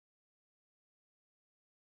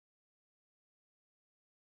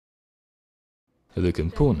The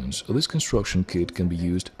components of this construction kit can be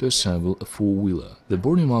used to assemble a four-wheeler. The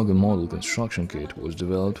Bornimago Model construction kit was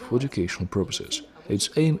developed for educational purposes. Its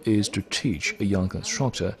aim is to teach a young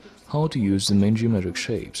constructor how to use the main geometric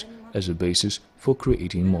shapes as a basis for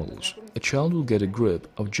creating models. A child will get a grip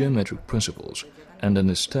of geometric principles and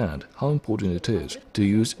understand how important it is to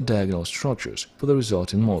use diagonal structures for the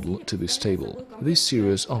resulting model to be stable. This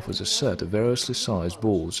series offers a set of variously sized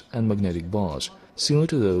bolts and magnetic bars, similar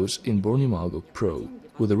to those in Bornimago Pro,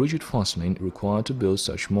 with a rigid fastening required to build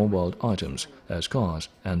such mobile items as cars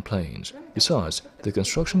and planes. Besides, the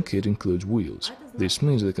construction kit includes wheels. This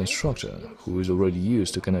means the constructor, who is already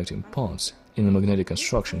used to connecting parts in the magnetic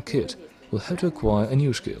construction kit, will have to acquire a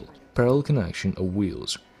new skill: parallel connection of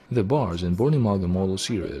wheels. The bars in Bornimago Model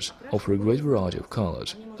series offer a great variety of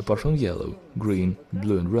colors. Apart from yellow, green,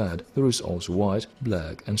 blue and red, there is also white,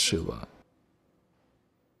 black and silver.